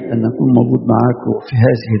أن أكون موجود معاكم في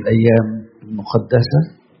هذه الأيام المقدسة.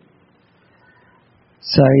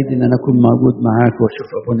 سعيد أن أنا أكون موجود معاكم وأشوف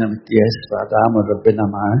أبونا متياس بعد عمل ربنا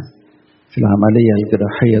معاه في العملية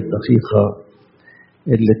الجراحية الدقيقة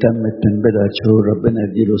اللي تمت من بضعة شهور. ربنا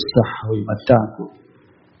يديله الصحة ويمتعكم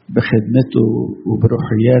بخدمته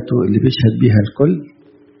وبروحياته اللي بيشهد بيها الكل.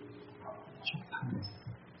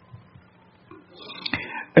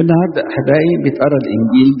 النهارده أحبائي بيتقرأ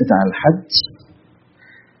الإنجيل بتاع الحد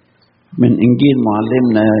من إنجيل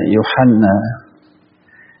معلمنا يوحنا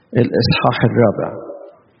الإصحاح 4.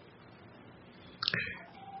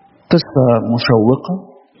 قصة مشوقة،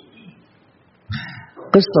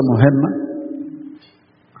 قصة مهمة،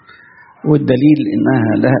 والدليل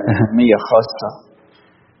إنها لها أهمية خاصة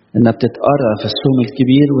إنها بتتقرأ في الصوم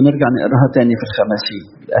الكبير ونرجع نقراها تاني في الخماسين.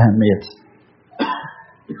 الأهمية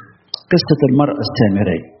قصة المرأة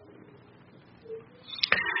السامرية.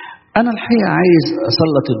 أنا الحقيقة عايز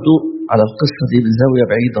أسلط الضوء على القصة دي من زاوية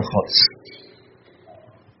بعيدة خالص.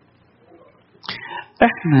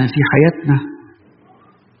 إحنا في حياتنا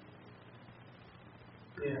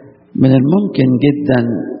من الممكن جدا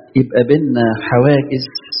يبقى بيننا حواجز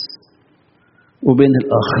وبين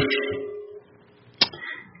الآخر.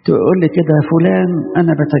 تقول لي كده فلان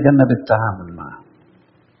أنا بتجنب التعامل معه،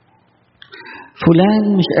 فلان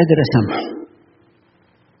مش قادر أسامحه،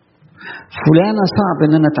 فلانة صعب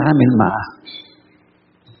إن أنا أتعامل معها.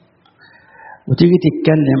 وتيجي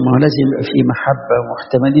تتكلم، ما هو لازم يبقى في محبة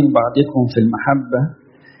ومحتملين بعضكم في المحبة.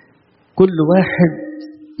 كل واحد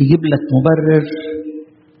يجيب لك مبرر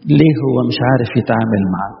ليه هو مش عارف يتعامل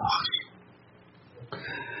مع الآخر،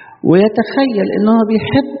 ويتخيل إنه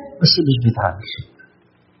بيحب بس مش بيتعامل.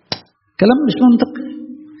 كلام مش منطقي.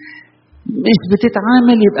 مش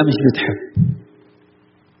بتتعامل يبقى مش بتحب.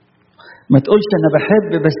 ما تقولش أنا بحب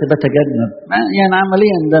بس بتجنب، يعني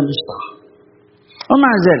عمليا ده مش صح.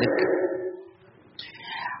 ومع ذلك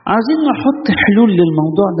عايزين نحط حلول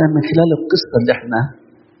للموضوع ده من خلال القصة اللي احنا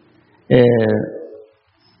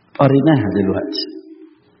قريناها دلوقتي.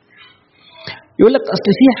 يقول لك أصل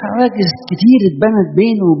في حواجز كتير اتبنت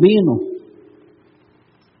بينه وبينه،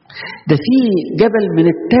 ده في جبل من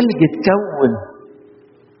التلج اتكون،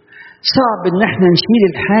 صعب ان احنا نشيل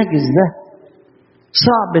الحاجز ده،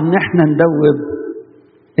 صعب ان احنا ندوب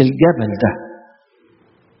الجبل ده.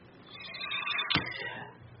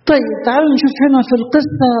 طيب تعالوا نشوف هنا في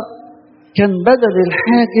القصة كان بدل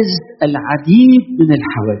الحاجز العديد من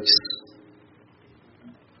الحواجز.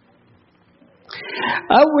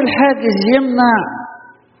 أول حاجز يمنع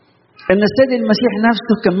أن السيد المسيح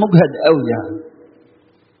نفسه كان مجهد قوي، يعني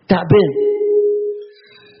تعبان،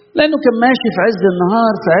 لأنه كان ماشي في عز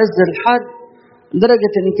النهار في عز الحر،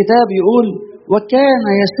 لدرجة أن الكتاب يقول وكان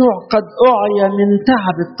يسوع قد أعي من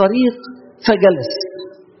تعب الطريق فجلس.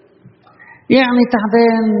 يعني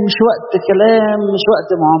تعبان، مش وقت كلام، مش وقت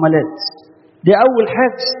معاملات. دي أول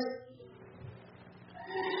حاجز.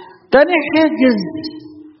 تاني حاجز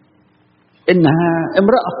إنها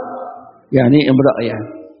امرأة. يعني إيه امرأة؟ يعني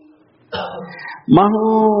ما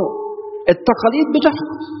هو التقاليد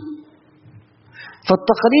بتحكم.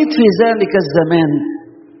 فالتقاليد في ذلك الزمان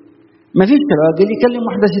ما فيش راجل يكلم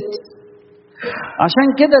واحدة ست. عشان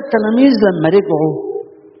كده التلاميذ لما رجعوا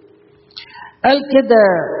قال كده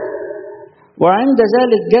وعند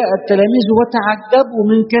ذلك جاء التلاميذ وتعجبوا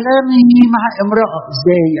من كلامه مع امرأة.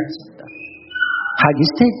 ازاي يحصل ده؟ حاجز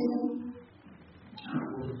تاني.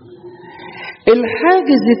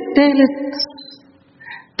 الحاجز الثالث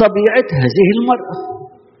طبيعة هذه المرأة.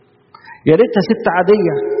 يا ريتها ست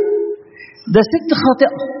عادية، ده ست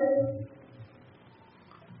خاطئة،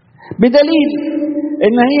 بدليل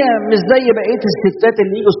ان هي مش زي بقية الستات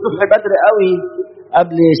اللي يجوا الصبح بدري قوي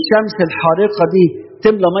قبل الشمس الحارقة دي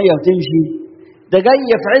تملى مية وتمشي. ده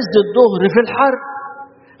جاية في عز الظهر في الحر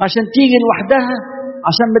عشان تيجي لوحدها،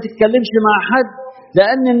 عشان ما تتكلمش مع حد،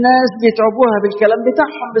 لأن الناس بيتعبوها بالكلام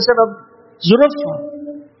بتاعهم بسبب ظروفها.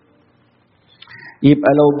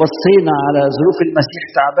 يبقى لو بصينا على ظروف المسيح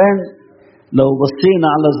تعبان، لو بصينا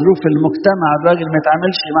على ظروف المجتمع الراجل ما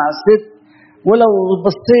يتعاملش مع الست، ولو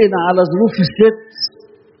بصينا على ظروف الست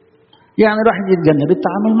يعني راح يتجنب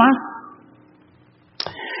التعامل معها.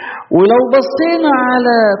 ولو بصينا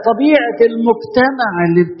على طبيعة المجتمع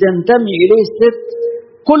اللي بتنتمي إليه الست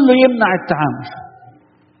كله يمنع التعامل.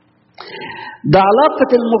 ده علاقة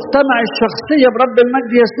المجتمع الشخصية برب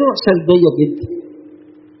المجد يسوع سلبية جدا،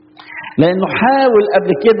 لأنه حاول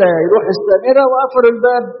قبل كده يروح السامرة وقفلوا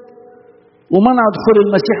الباب ومنع دخول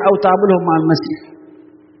المسيح أو تعاملهم مع المسيح.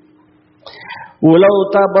 ولو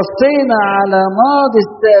بصينا على ماضي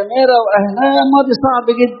السامرة وأهلها ماضي صعب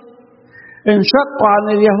جدا، انشقوا عن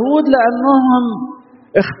اليهود لأنهم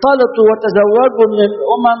اختلطوا وتزوجوا من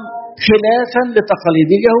الأمم خلافا لتقاليد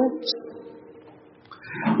اليهود.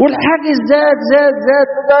 والحاجز زاد زاد زاد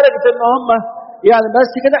لدرجة ان هم يعني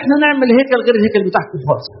بس كده احنا نعمل هيكل غير الهيكل بتاعكم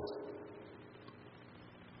خالص.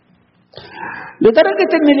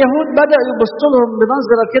 لدرجة ان اليهود بدأوا يبصوا لهم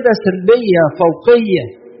بنظرة كده سلبية فوقية.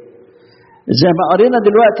 زي ما قرينا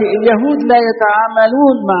دلوقتي اليهود لا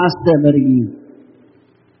يتعاملون مع السامريين.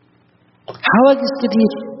 حواجز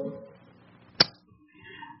كتير.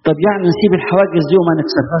 طب يعني نسيب الحواجز دي وما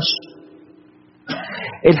نكسرهاش؟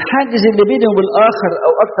 الحاجز اللي بيني وبين الآخر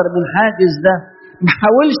أو أكتر من حاجز ده ما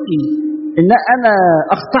حاولش إن أنا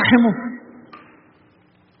أقتحمه.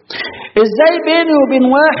 إزاي بيني وبين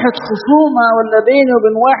واحد خصومة، ولا بيني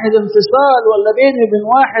وبين واحد انفصال، ولا بيني وبين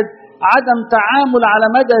واحد عدم تعامل على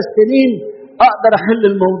مدى السنين أقدر أحل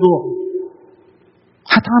الموضوع؟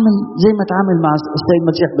 هتعامل زي ما اتعامل مع السيد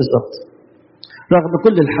المسيح بالظبط رغم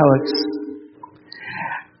كل الحواجز.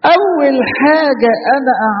 أول حاجة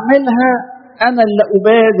أنا أعملها أنا اللي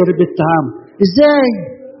أبادر بالتعامل. إزاي؟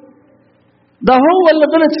 ده هو اللي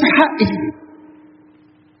غلط في حقي.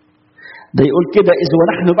 ده يقول كده إذ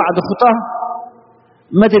ونحن بعد خطاه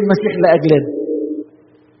مات المسيح لأجلنا،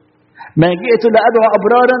 ما جئت لأدعو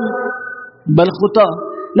أبرارا بل خطاه.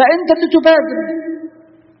 لا، أنت اللي تبادر.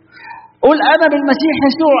 قول أنا بالمسيح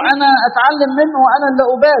يسوع، أنا أتعلم منه وأنا اللي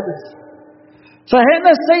أبادر. فهنا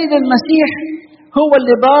السيد المسيح هو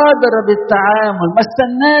اللي بادر بالتعامل، ما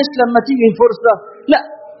استناش لما تيجي الفرصة، لا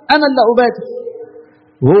أنا اللي أبادر.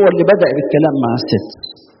 وهو اللي بدأ بالكلام مع الست.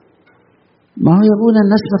 ما هو يا ابونا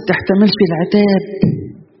الناس ما بتحتملش العتاب.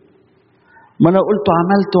 ما أنا قلت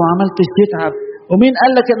وعملت وعملتش تتعب. ومين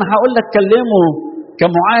قال لك أنا هقول لك كلمه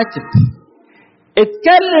كمعاتب؟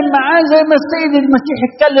 اتكلم معاه زي ما السيد المسيح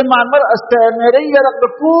اتكلم مع المرأة السامرية رغم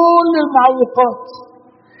كل المعوقات.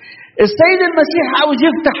 السيد المسيح عاوز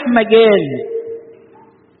يفتح مجال.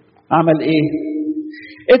 عمل ايه؟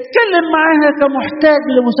 اتكلم معاها كمحتاج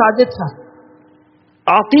لمساعدتها.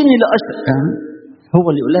 اعطيني لاشرب. هو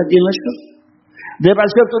اللي يقول لها دي نشر، ده بعد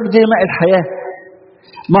شويه بتقول دي ماء الحياه.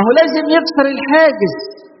 ما هو لازم يكسر الحاجز،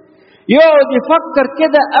 يقعد يفكر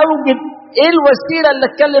كده اوجد ايه الوسيله اللي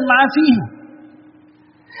اتكلم معاه فيها.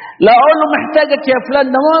 لا اقول له محتاجك يا فلان،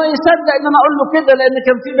 ده ما يصدق ان انا اقول له كده لان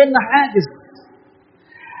كان في بيننا حاجز.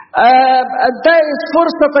 انتهز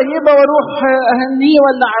فرصه طيبه واروح اهنيه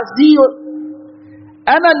ولا اعزيه.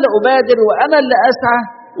 انا اللي ابادر وانا اللي اسعى.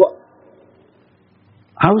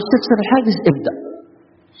 عاوز تكسر الحاجز، ابدا.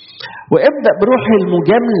 وابدا بروح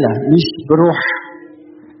المجامله مش بروح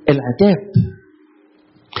العتاب.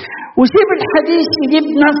 وسيب الحديث يجيب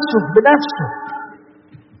نفسه بنفسه.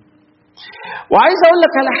 وعايز اقول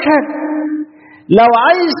لك على حاجه، لو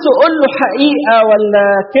عايز تقول له حقيقه ولا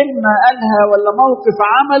كلمه قالها ولا موقف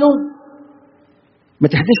عمله ما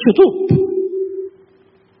تحدثش طوب.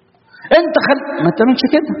 انت ما تعملش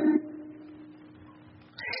كده.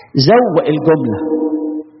 زوق الجمله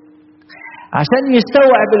عشان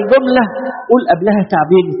يستوعب الجمله. قول قبلها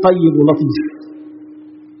تعبير طيب ولطيف.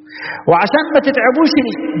 وعشان ما تتعبوش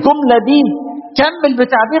الجمله دي كمل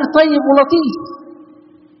بتعبير طيب ولطيف.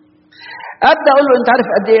 ابدا اقول له انت عارف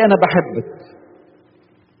قد ايه انا بحبك،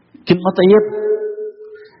 كلمه طيبه.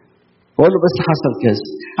 واقول له بس حصل كذا،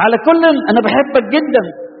 على كل انا بحبك جدا.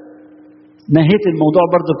 نهيت الموضوع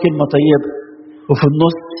برضه بكلمه طيبه. وفي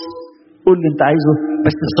النص قول اللي انت عايزه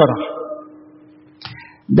بس بصراحه.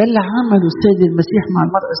 ده اللي عمله السيد المسيح مع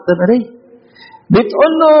المرأة السامرية.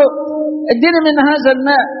 بتقول له اديني من هذا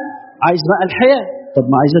الماء. عايز ماء الحياة. طب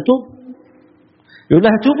ما عايزة توب. يقول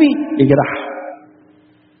لها توبي، يجرحها.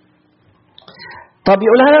 طب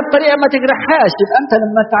يقولها لها بطريقة ما تجرحهاش. يبقى انت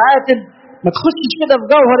لما تعاتب ما تخشش كده في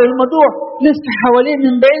جوهر الموضوع، لف حواليه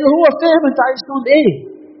من بعيد وهو فاهم انت عايز تقول ايه.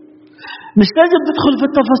 مش لازم تدخل في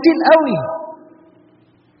التفاصيل قوي.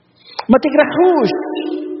 ما تجرحوش.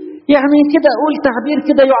 يعني كده قول تعبير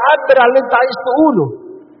كده يعبر عن اللي انت عايز تقوله.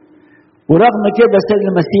 ورغم كده السيد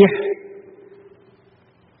المسيح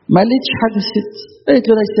ما قالتش حاجه الست. قالت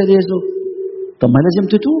له ليس لي زوج. طب ما لازم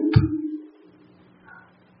تتوب.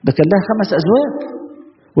 ده كان لها 5 أزواج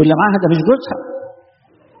واللي معاها ده مش جوزها.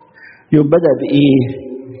 يوم بدأ بإيه؟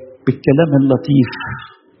 بالكلام اللطيف.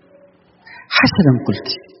 حسنا قلت.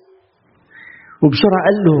 وبسرعة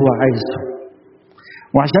قال له هو عايزه.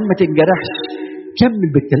 وعشان ما تنجرحش كمل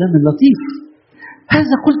بالكلام اللطيف.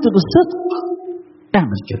 هذا قلت بالصدق.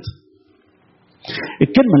 اعمل كده.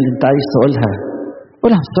 الكلمة اللي انت عايز تقولها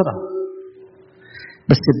قولها بسرعة،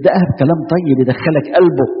 بس ابدأها بكلام طيب يدخلك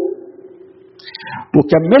قلبه،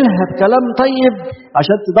 وكملها بكلام طيب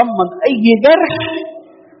عشان تضمن اي جرح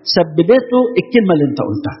سببته الكلمة اللي انت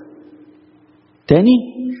قلتها. تاني،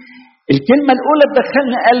 الكلمة الاولى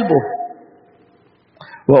تدخلني قلبه،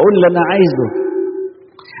 واقول اللي انا عايزه،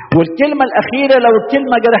 والكلمه الاخيره لو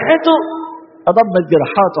الكلمه جرحته اضبط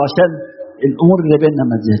جراحاته عشان الامور اللي بيننا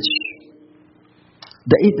ما تزيدش.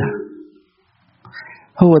 ده ايه ده؟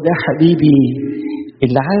 هو ده حبيبي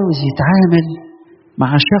اللي عاوز يتعامل مع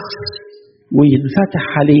شخص وينفتح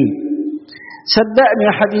عليه. صدقني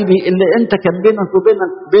يا حبيبي اللي انت كان بينك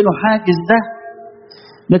وبينه حاجز ده،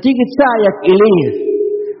 نتيجة سعيك إليه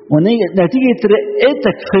ونتيجة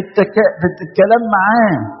رقتك في الكلام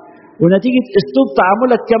معاه ونتيجة أسلوب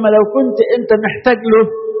تعاملك كما لو كنت أنت محتاج له،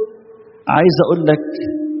 عايز أقول لك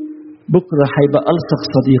بكرة هيبقى ألصق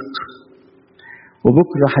صديق،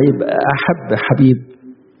 وبكرة هيبقى أحب حبيب،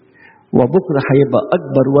 وبكرة هيبقى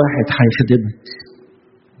أكبر واحد هيخدمك،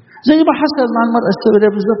 زي ما حصل مع المرأة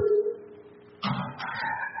السامرية بالظبط.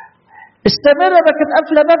 السامرة ما كانت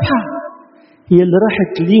قافلة بابها، هي اللي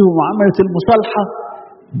راحت ليهم وعملت المصالحة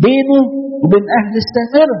بينه وبين أهل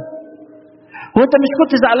السامرة. هو أنت مش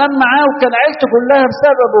كنت زعلان معاه وكان عيلته كلها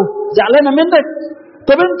بسببه زعلانة منك؟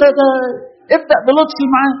 طب أنت ده ابدأ بلطف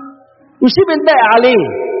معاه وسيب الباقي عليه.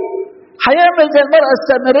 هيعمل زي المرأة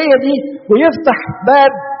السامرية دي ويفتح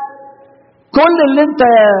باب كل اللي أنت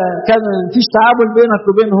كان فيش تعامل بينك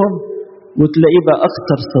وبينهم، وتلاقيه بقى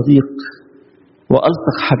أكثر صديق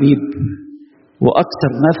وألصق حبيب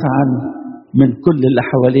وأكثر نفعا من كل اللي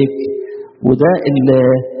حواليك. وده اللي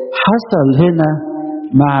حصل هنا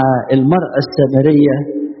مع المرأة السامرية،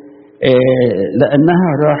 لأنها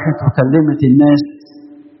راحت وكلمت الناس،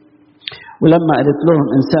 ولما قالت لهم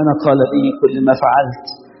إنسان قال لي كل ما فعلت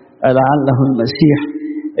لعله المسيح،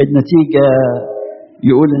 النتيجة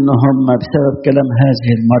يقول إن هم بسبب كلام هذه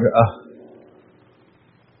المرأة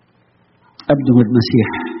أبدوا المسيح.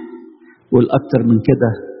 والأكثر من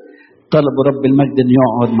كده طلبوا رب المجد أن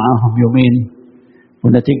يقعد معاهم يومين،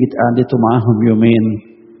 ونتيجة قعدته معاهم يومين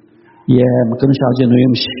يا ما كانوش عايزينه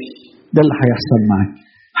يمشي. ده اللي هيحصل معاك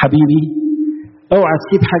حبيبي. اوعى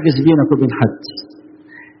تسيب حاجز بينك وبين حد،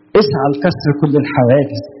 اسعى لكسر كل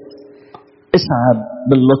الحواجز، اسعى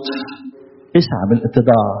باللطف، اسعى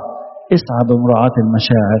بالاتضاع، اسعى بمراعاة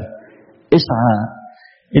المشاعر، اسعى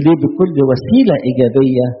إليه بكل وسيلة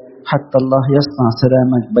إيجابية حتى الله يصنع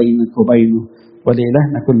سلامك بينك وبينه.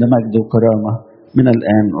 ولإلهنا كل مجد وكرامة من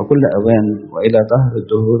الآن وكل أوان وإلى دهر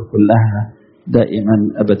الدهور كلها دائما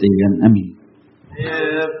أبديا. أمين.